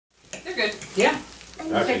They're good. Yeah.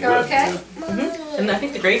 You think they're okay? And I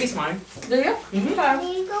think the gravy's fine. Do you? You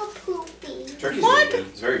go poopy. Turkey's really good.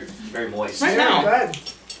 It's very moist. Right now. Good.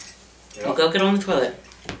 You go get on the toilet.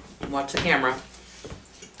 Watch the camera.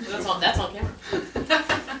 That's on camera.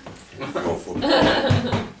 Go for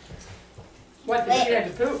it. What, did you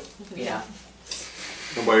have to poop? Yeah.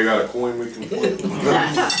 Nobody got a coin we can flip?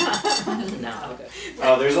 No.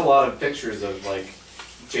 There's a lot of pictures of like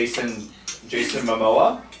Jason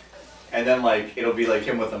Momoa, and then like it'll be like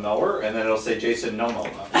him with a mower, and then it'll say Jason no mower.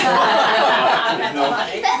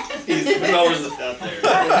 The mower's out there.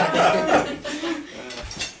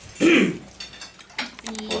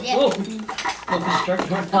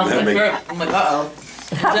 I'm like, uh-oh.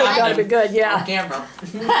 That gotta be good, On yeah. camera.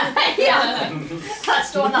 Yeah.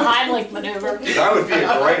 That's doing the Heimlich maneuver. That would be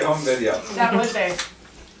a great home video. That would be.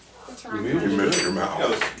 You missed your That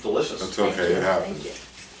was mouth. delicious. That's okay, it happens.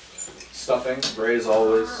 Stuffing, great as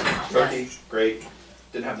always. Turkey, great.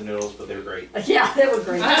 Didn't have the noodles, but they were great. Yeah, they were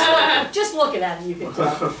great. Just looking at them, you can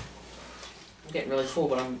tell. I'm getting really full,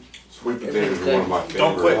 but I'm Sweet potatoes are one of my favorite.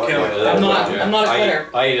 Don't quit, Kim. I'm not a quitter.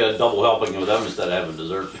 I ate a double helping of them instead of having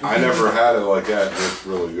dessert. I never had it like that, and it's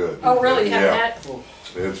really good. Oh, really? You haven't Yeah,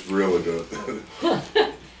 had? it's really good.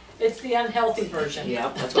 It's the unhealthy version.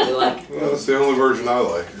 Yeah, that's what we like. Well, that's the only version I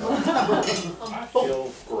like. I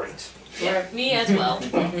feel great. Yeah, me as well.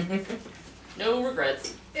 No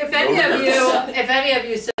regrets. If any of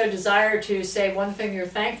you so desire to say one thing you're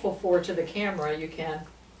thankful for to the camera, you can.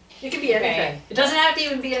 It can be anything. Okay. It doesn't have to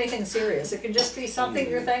even be anything serious. It can just be something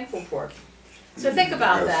you're thankful for. So think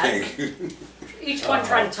about Yeah, that. thank you. Each one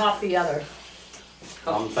try to top the other.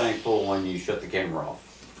 I'm thankful when you shut the camera off.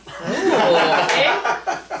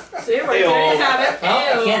 See, right there you have it.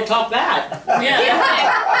 Well, you can't top that.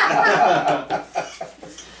 Yeah.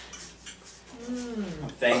 I'm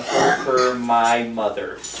thankful for my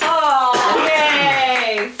mother. Oh,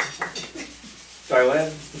 Yay! Do I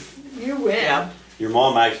win? you win. Yeah. Your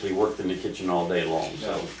mom actually worked in the kitchen all day long,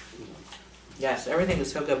 so. Yes, everything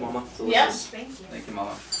is so good, Mama. Yes. Thank you. Thank you,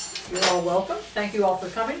 Mama. You're all welcome. Thank you all for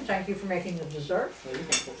coming. Thank you for making the dessert. What are you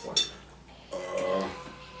thankful for?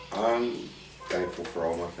 I'm thankful for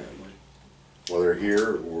all my family, whether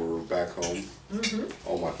here or back home.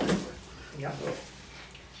 All my family. Yeah.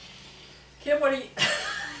 Kim, what are you? You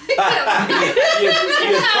took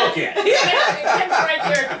it. Kim's right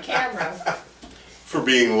there at the camera. For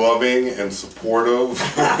being loving and supportive.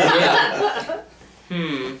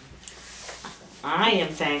 I am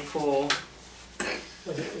thankful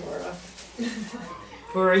Was it Laura?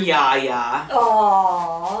 for Yaya,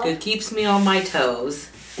 Aww, who keeps me on my toes.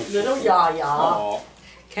 little Yaya. Aw.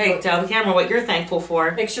 Okay, tell the camera what you're thankful for.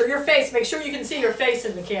 Make sure you can see your face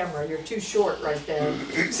in the camera. You're too short right there.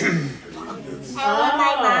 I love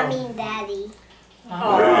my mommy and daddy.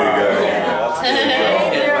 Oh, There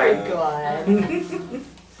you go. yeah. Very good.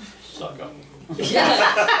 Suck up.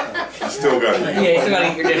 Still got it. Yeah, you still gotta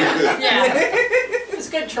eat your dinner. Yeah. It was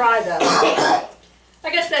a good try though. I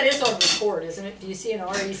guess that is on record, isn't it? Do you see an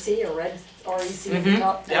REC, a red REC at the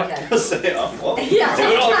top? Yep. Okay. Say, well, Yeah. do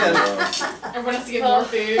it all again. Everyone has to get more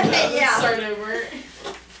food. Yeah. Start over.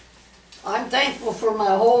 I'm thankful for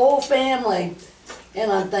my whole family,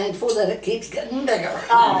 and I'm thankful that it keeps getting bigger.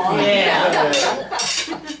 Oh, Yeah.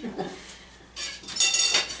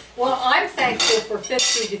 Well, I'm thankful for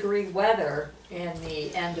 50-degree weather in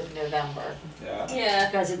the end of November Yeah. Yeah.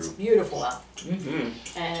 because it's beautiful out, Mm-hmm.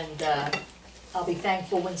 and I'll be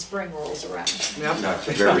thankful when spring rolls around. Yep. That's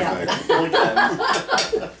very Yeah.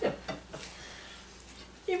 thankful.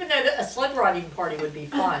 Even though a sled riding party would be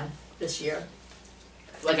fun this year.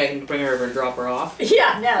 Like I can bring her over and drop her off.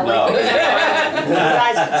 Yeah, no. No. You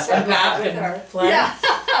guys can sled ride with her. Play. Yeah.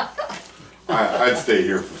 I'd stay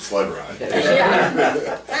here for sled ride.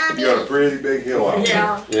 Yeah. You got a pretty big hill out there.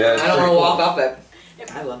 Yeah. Yeah. I don't want to walk up it.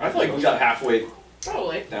 I love I feel like we got halfway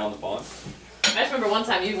Probably. down the pond. I just remember one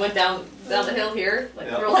time you went down the hill here, like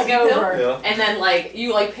Yeah. real Like steep hill, over. Yeah. and then like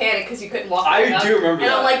you like panicked because you couldn't walk. I back up. do remember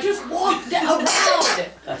And I'm that. like, just walk around.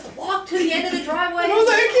 Just walk to the end of the driveway. I was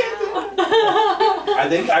like, I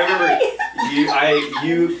think I remember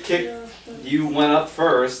you went up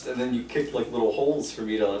first, and then you kicked like little holes for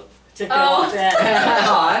me to. To go up that.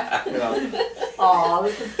 Aw. You know. Aw,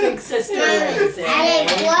 with the big sister. amazing. I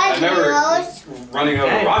like I one remember rose. running over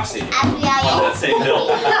Okay. Roxy on I that same hill.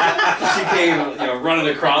 She came, running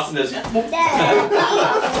across and just. like the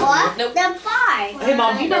bar. Hey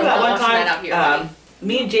Mom, do you remember that one Watching that out here, time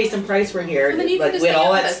me and Jason Price were here, And then you like could we had just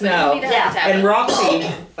all stay that up with us, but you snow, need to have Yeah. a and Roxy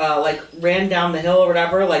like ran down the hill or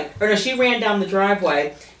whatever, or no, she ran down the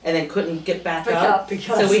driveway and then couldn't get back Pick up, up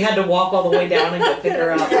because- so we had to walk all the way down and go pick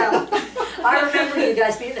her up. Yeah. I remember you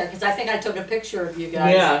guys being there, because I think I took a picture of you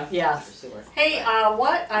guys. Yeah. Yeah. Hey,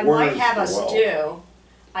 what I Where might is have the us well? do,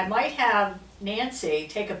 I might have Nancy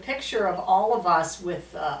take a picture of all of us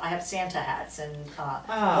with, I have Santa hats and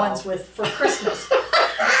ones with, for Christmas.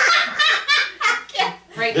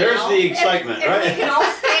 Right There's now. the excitement, If we right? can all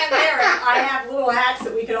stand there, and I have little hats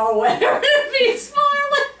that we can all wear and be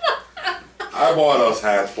smiling. I bought us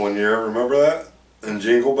hats one year, remember that? And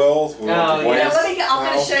Jingle Bells? We went to Oh, Yeah, Blake's I'm gonna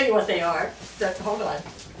house. show you what they are. Hold on.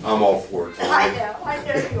 I'm all for it. I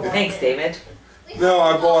know you are. Thanks, David. No,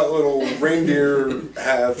 I bought little reindeer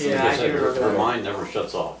hats. Yeah, I Like I said, do her remember. mind never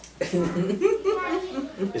shuts off.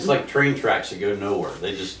 It's like train tracks that go nowhere.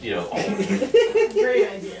 They just, you know, Great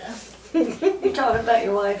idea. You talking about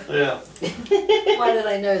your wife? yeah. Why did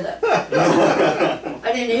I know that?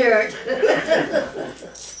 I didn't hear it.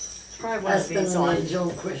 Try one of That's been these an on.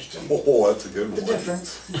 age-old question. Oh, that's a good The one.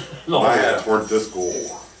 difference. No, My hats weren't this cool.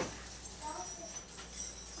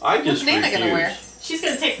 I just What's Nana gonna wear? refuse. She's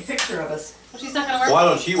gonna take a picture of us. Well, she's not gonna wear. Why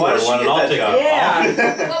don't you Why wear don't she one and get I'll that take job? a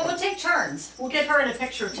Yeah. Well, we'll take turns. We'll get her in a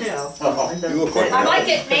picture too. You look like I might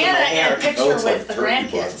get Nana in a That picture looks like with the turkey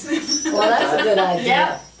grandkids. Well, that's a good idea.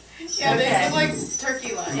 Yeah, Yeah, they Okay. look like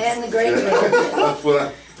turkey legs. And the great That's what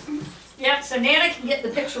I, yep, so Nana can get the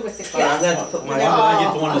picture with the Hold on, I'm kids. gonna put my, I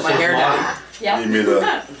get the one that put my hair says down. mine. Yep. need me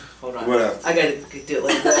to, Hold on. might have, I gotta do it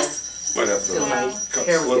like this. might have to So my cut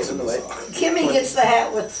hair was slits getting in in the the way. side. Kimmy gets the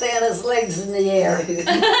hat with Santa's legs in the air.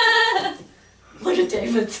 Look at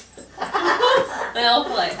David's. They'll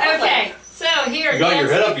play. Okay, so here, You got your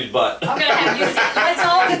head Nancy, up his butt. I'm gonna have you, let's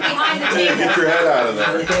all get behind the Get table. your head out of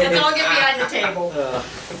there. Let's all get behind the table.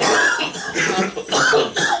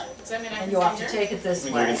 Does that mean I And can you'll have sit to here? take it this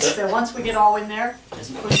way. So once we get all in there,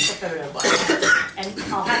 just push the photo button.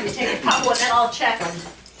 And I'll have you take a couple and then I'll check them.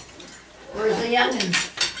 Where's the youngins?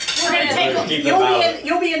 We're gonna take, Keep them out.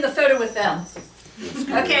 you'll be in the photo with them.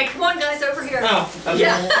 Okay, come on guys, over here. Oh, okay.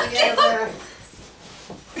 Yeah. Together.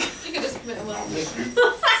 You could just put a little.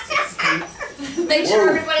 Make sure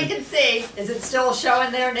everybody can see. Is it still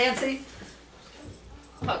showing there, Nancy?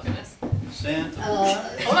 Oh goodness. Santa.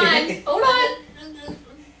 Hold on. Hold on.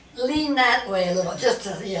 Lean that way a little, just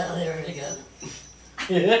to, yeah, there we go.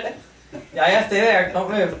 Yeah, stay there.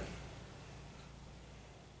 Don't move.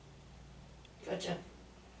 Gotcha.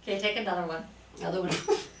 Okay, take another one. Another one.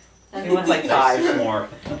 He wants like 5 more.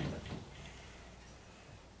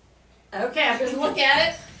 Okay, I'm gonna look at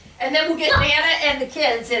it. And then we'll get Nana and the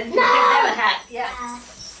kids and we'll give them a hat. Yeah.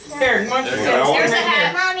 Here, come on. There you Sit go. Here's a right here.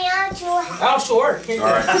 hat. Mommy, aren't you? Oh, sure. Here you All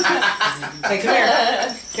go. right, Hey, come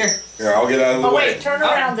here. Here. here, I'll get out of the Oh way. wait, turn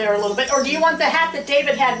around there a little bit. Or do you want the hat that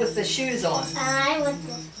David had with the shoes on? I want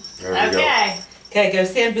this. There we go. Okay. Okay, go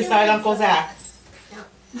stand beside Uncle Zach.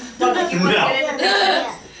 Well, then you want to get in the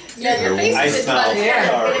picture? Yeah, your face I is smell. buttered.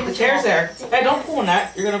 There. The chair's there. Hey, don't pull on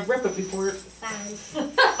that. You're gonna rip it before it. Fine.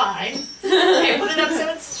 Fine. Okay, put it up so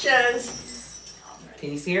it shows.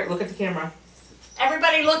 Can you see it? Look at the camera.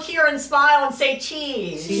 Everybody look here and smile and say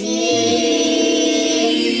cheese.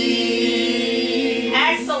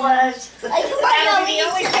 Excellent. I can That'll be the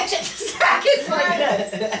only picture. Zach is like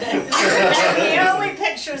this. That's the only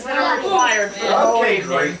pictures that are required for the whole Okay,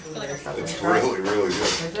 evening. great. It's really, really good.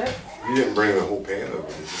 Is it? You didn't bring the whole pan over.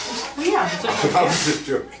 Oh, yeah. I was just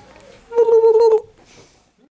joking.